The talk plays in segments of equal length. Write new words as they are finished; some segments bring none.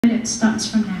It starts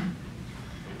from now.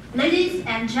 Ladies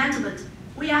and gentlemen,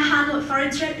 we are Hanoi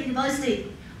Foreign Trade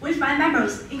University with my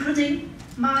members including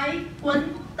Mai,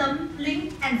 Wen, Dem,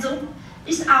 Ling, and Zong.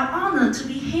 It's our honor to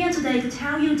be here today to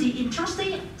tell you the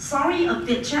interesting story of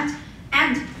Vietjet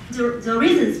and the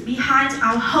reasons behind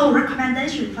our whole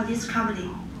recommendation for this company.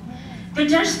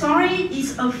 Vietjet's story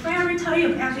is a fairy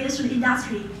tale of aviation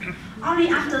industry. Only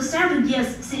after 7 years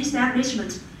since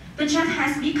establishment, Vietjet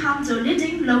has become the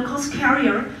leading low-cost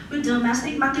carrier with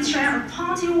domestic market share of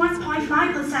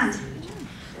 41.5%.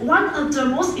 One of the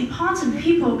most important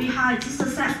people behind this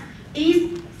success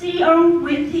is CEO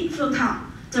Nguyễn Thị Phương Thảo,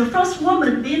 the first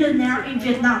woman billionaire in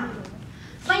Vietnam.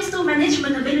 Thanks to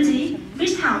management ability,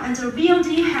 Ms. Thảo and the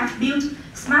BOD have built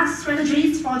smart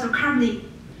strategies for the company.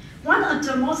 One of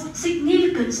the most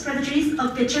significant strategies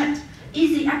of Vietjet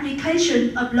is the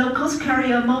application of low-cost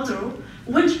carrier model,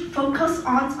 which focuses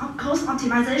on cost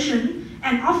optimization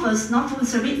and offers non-full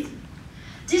service.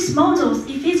 This model's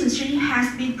efficiency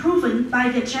has been proven by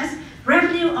Vietjet's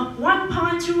revenue of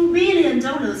 $1.2 billion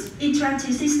in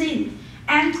 2016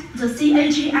 and the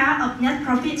CAGR of net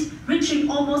profit reaching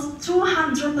almost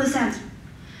 200%.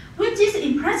 With this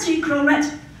impressive growth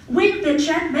rate, will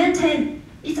Vietjet maintain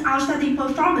its outstanding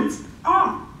performance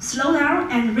or slow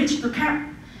down and reach the cap?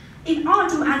 In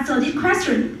order to answer this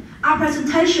question, our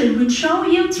presentation will show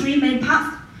you 3 main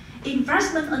paths: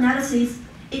 investment analysis,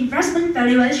 investment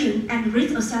valuation, and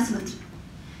risk assessment.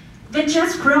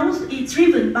 Vietjet's growth is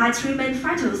driven by 3 main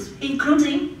factors,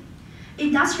 including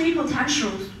industry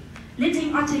potential,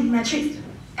 leading operating metrics,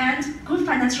 and good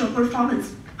financial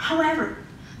performance. However,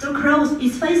 the growth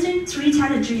is facing 3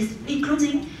 challenges,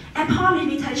 including airport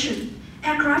limitation,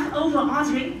 aircraft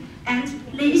over-ordering, and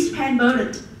lease payment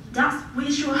burden. Thus, we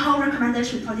issue a whole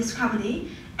recommendation for this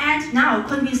company. And now,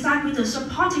 can we start with the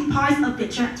supporting points of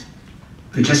Vietjet?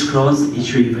 Vietjet's growth is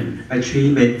driven by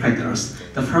 3 main factors.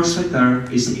 The first factor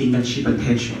is the industry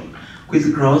potential.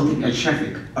 With growth in air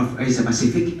traffic of Asia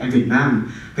Pacific and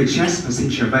Vietnam, Vietjet's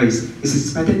passenger base is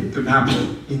expected to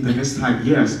double in the next 5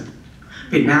 years.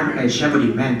 Vietnam air travel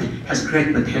demand has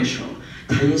great potential,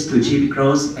 thanks to GDP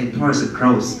growth and tourism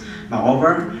growth.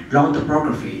 Moreover, long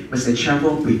topography makes air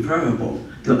travel preferable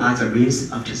to other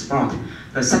means of transport.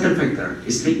 The second factor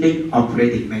is leading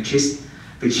operating metrics.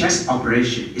 Vietjet's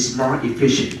operation is more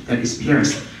efficient than its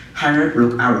peers. Higher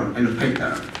block hour and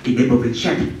factor enable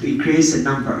Vietjet to increase the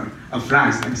number of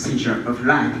flights and passenger per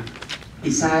flight.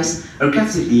 Besides,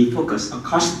 aggressively focus on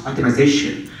cost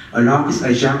optimization, along with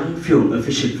a young,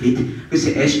 fuel-efficient fleet with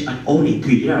the age of only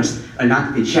 2 years,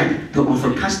 allowed Vietjet to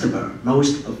offer customer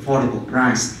most affordable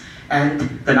price. And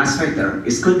the last factor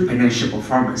is good financial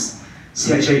performance.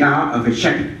 CAGR of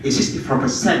Vietjet is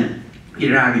 64%,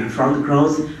 deriving from the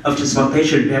growth of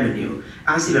transportation revenue,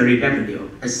 ancillary revenue,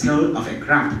 and sale of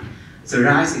aircraft. The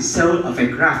rise in sale of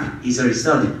aircraft is a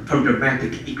result from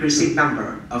dramatic increasing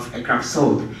number of aircraft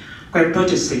sold. When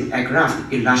purchasing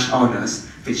aircraft in large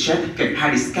orders, Vietjet get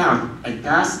high discount and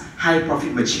thus high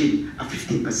profit margin of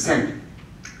 15%.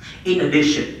 In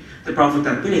addition, the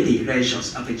profitability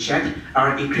ratios of Vietjet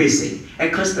are increasing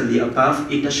and constantly above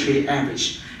industry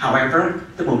average. However,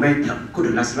 the momentum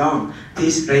couldn't last long.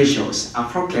 These ratios are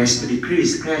forecast to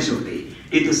decrease gradually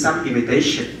due to some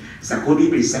limitation that will be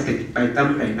presented by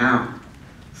them right now.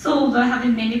 So, though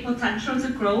having many potential to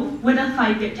grow, we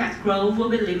define Vietjet's growth will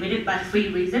be limited by 3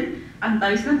 reasons, and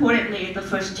most importantly, the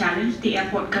first challenge, the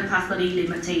airport capacity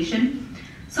limitation.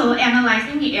 So,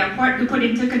 analyzing the airport, we put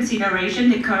into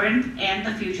consideration the current and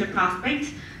the future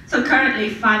prospects. So, currently,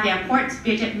 5 airports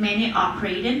Vietjet mainly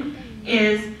operating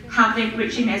is having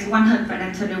reaching as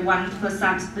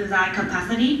 121% design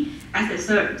capacity, as it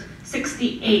served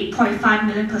 68.5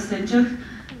 million passengers,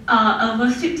 over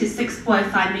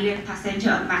 56.5 million passengers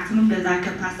of maximum design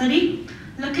capacity.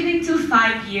 Looking into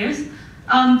 5 years,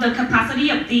 the capacity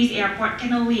of these airports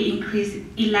can only increase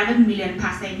 11 million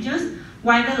passengers,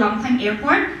 while the Long Thanh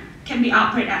Airport can be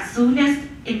operated as soon as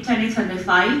in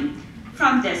 2025.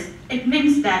 From this, it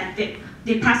means that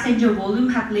the passenger volume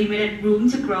have limited room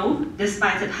to grow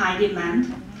despite the high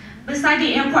demand. Besides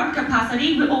the airport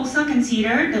capacity, we also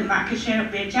consider the market share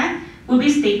of Vietjet will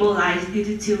be stabilized due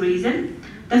to 2 reasons.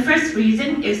 The first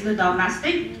reason is the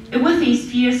domestic. It will face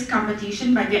fierce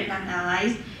competition by Vietnam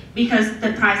Airlines because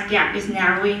the price gap is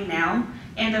narrowing now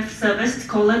and the service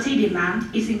quality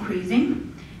demand is increasing.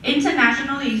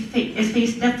 Internationally, it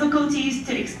faces difficulties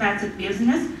to expand its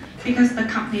business because the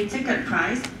company ticket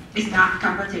price is not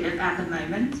competitive at the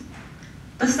moment.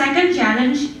 The second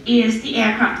challenge is the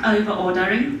aircraft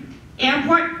over-ordering.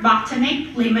 Airport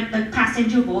bottleneck limit the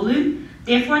passenger volume,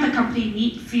 therefore the company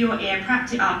needs fewer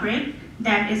aircraft to operate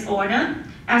than its order.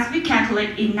 As we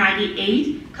calculate in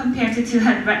 98, compared to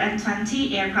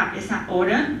 220 aircraft is on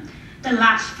order. The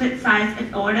large fleet size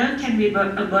in order can be a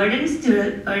burden to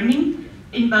the earning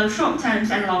in both short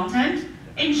terms and long terms.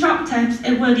 In short terms,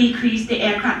 it will decrease the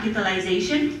aircraft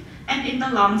utilization, and in the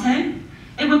long term,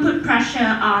 it will put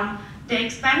pressure on the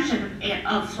expansion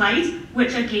of flights,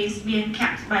 which again is being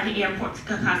capped by the airport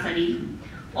capacity.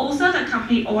 Also, the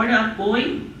company order of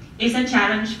Boeing is a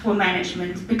challenge for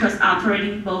management because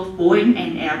operating both Boeing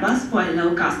and Airbus for a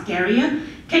low-cost carrier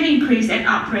can increase an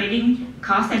operating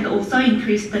cost and also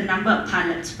increase the number of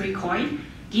pilots required,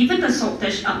 given the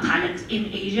shortage of pilots in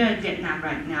Asia and Vietnam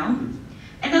right now.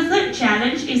 And the third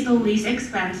challenge is the lease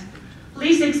expense.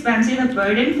 Lease expense is a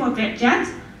burden for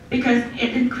Vietjet because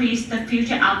it increased the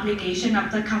future obligation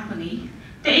of the company.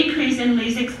 The increase in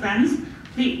lease expense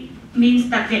means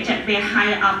that Vietjet bear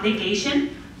higher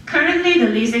obligation. Currently, the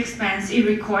lease expense is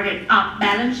recorded off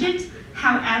balance sheet.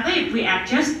 However, if we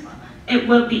adjust, it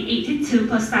will be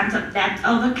 82% of debt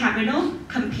over capital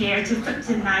compared to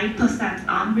 59%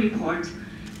 on report.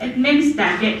 It means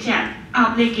that Vietjet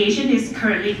obligation is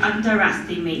currently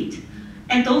underestimated.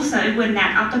 And also, it will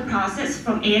net out the process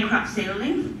from aircraft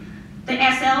sailing. The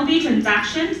SLB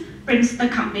transaction brings the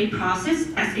company process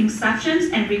as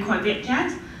exceptions and require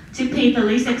Vietjet to pay the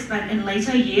lease expense in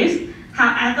later years.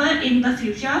 However, in the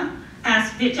future,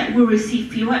 as Vietjet will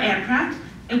receive fewer aircraft,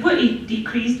 it will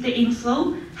decrease the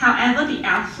inflow. However, the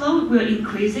outflow will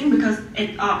increasing because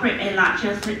it operates a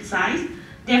larger fleet size.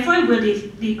 Therefore, it will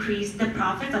decrease the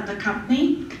profit of the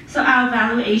company. So our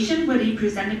valuation will be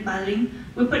presented by Link.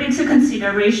 We put into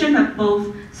consideration of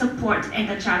both support and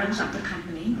the challenge of the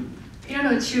company. In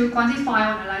order to quantify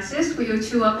our analysis, we use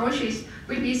two approaches,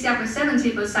 with ECF with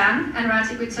 70% and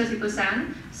relative with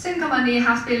 30%. Same company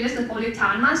has been listed for only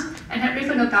 10 months and have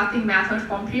different accounting methods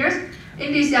from peers.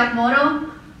 In this DCF model,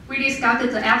 we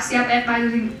discounted the FCFF by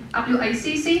using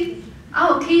WACC.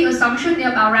 Our key assumption is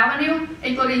about revenue,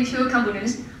 including two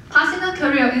components, passenger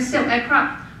carrier and sale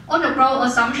aircraft. All the growth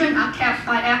assumptions are capped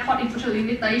by airport infrastructure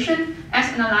limitation,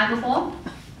 as analyzed before.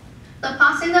 The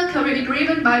passenger carrier is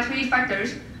driven by three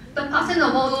factors. The passenger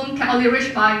volume can only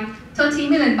reach by 30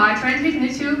 million by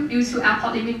 2022 due to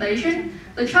airport limitation.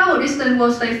 The travel distance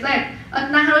will stay flat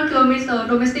at 900 km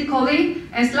domestically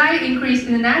and slightly increase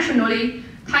internationally,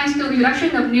 thanks to the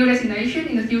introduction of new destinations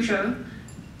in the future.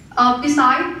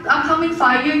 Besides, the upcoming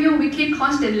 5 years will keep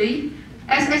constantly,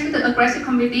 as expected aggressive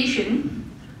competition,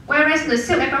 whereas the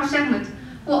sale aircraft segment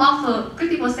will offer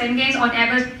 50% gains on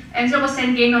average and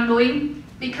 0% gain on Boeing,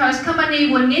 because company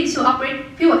will need to operate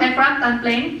fewer aircraft than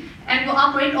plane and will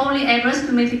operate only average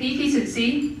to maintain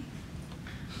efficiency.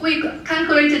 We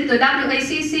calculated the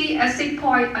WACC at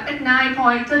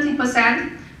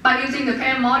 9.13% by using the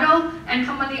PM model and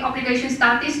company obligation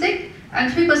statistic,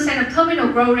 and 3% of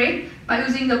terminal growth rate by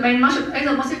using the benchmark of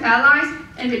Asia-Pacific Airlines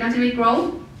and Vietnam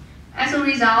growth. As a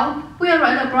result, we are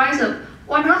at a price of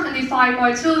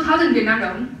 125.2 thousand Vietnam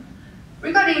dong.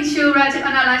 Regarding to relative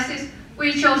analysis,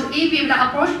 we chose EV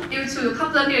without approach due to the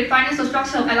complicated financial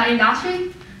structure of airline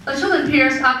industry. The chosen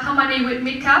peers are companies with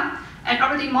mid-cap and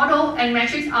operating model and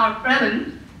metrics are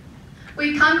relevant.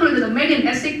 We calculated the median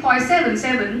at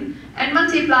 6.77 and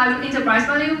multiply with enterprise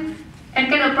value and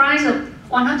get a price of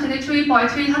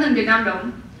 123.3 thousand Vietnam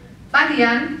dong. By the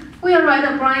end, we arrived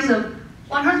at a price of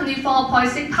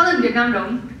 124.6 thousand Vietnam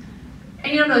dong.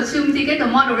 And in order to mitigate the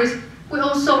model risk, we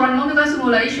also run multiple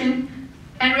simulation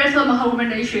and reaffirm our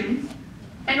recommendation.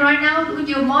 And right now, we'll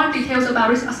give more details about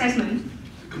risk assessment.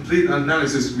 Complete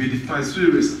analysis, we define three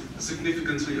risks that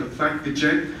significantly affect the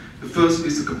jet. The first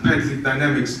is the competitive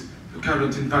dynamics. The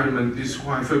current environment is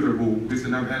quite favorable, with the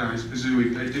Vietnam Airlines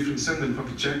pursuing a different segment from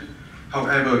the jet.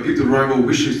 However, if the rival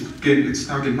wishes to gain its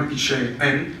target market share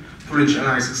and foreign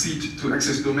airlines succeed to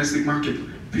access domestic market,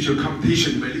 future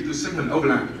competition may lead to segment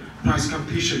overlap, price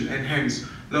competition, and hence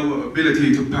lower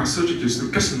ability to pass surcharges to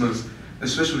customers,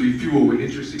 especially fuel and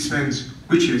interest expense,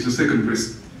 which is the second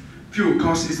risk. Fuel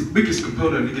cost is the biggest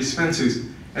component in expenses,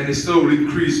 and is slowly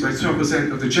increased by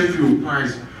 12% of the jet fuel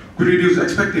price, will reduce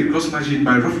expected gross margin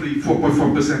by roughly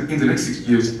 4.4% in the next 6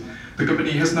 years. The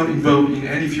company has not involved in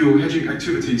any fuel hedging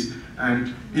activities,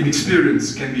 and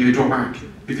inexperience can be a drawback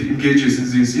if it engages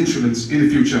in these instruments in the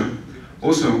future.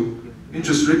 Also,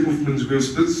 interest rate movements will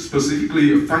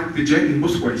specifically affect the jet in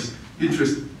both ways,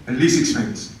 interest and lease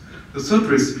expense. The third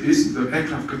risk is the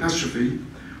aircraft catastrophe.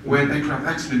 When aircraft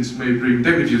accidents may bring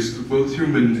damages to both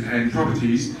human and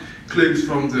properties, claims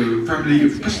from the family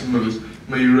of customers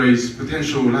may raise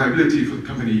potential liability for the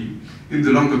company. In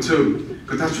the longer term,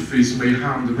 catastrophes may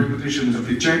harm the reputation of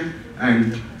the jet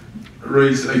and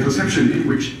raise a perception in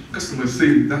which customers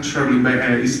think that traveling by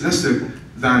air is lesser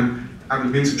than other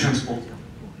means of transport.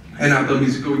 And Adam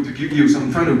is going to give you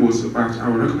some final words about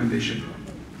our recommendation.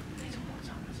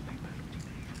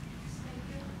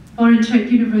 Foreign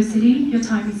Trade University, your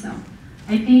time is up.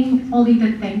 I think only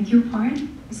the thank you part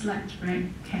is left, right?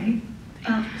 Okay.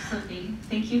 Certainly.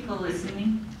 Thank you for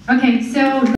listening. Okay, so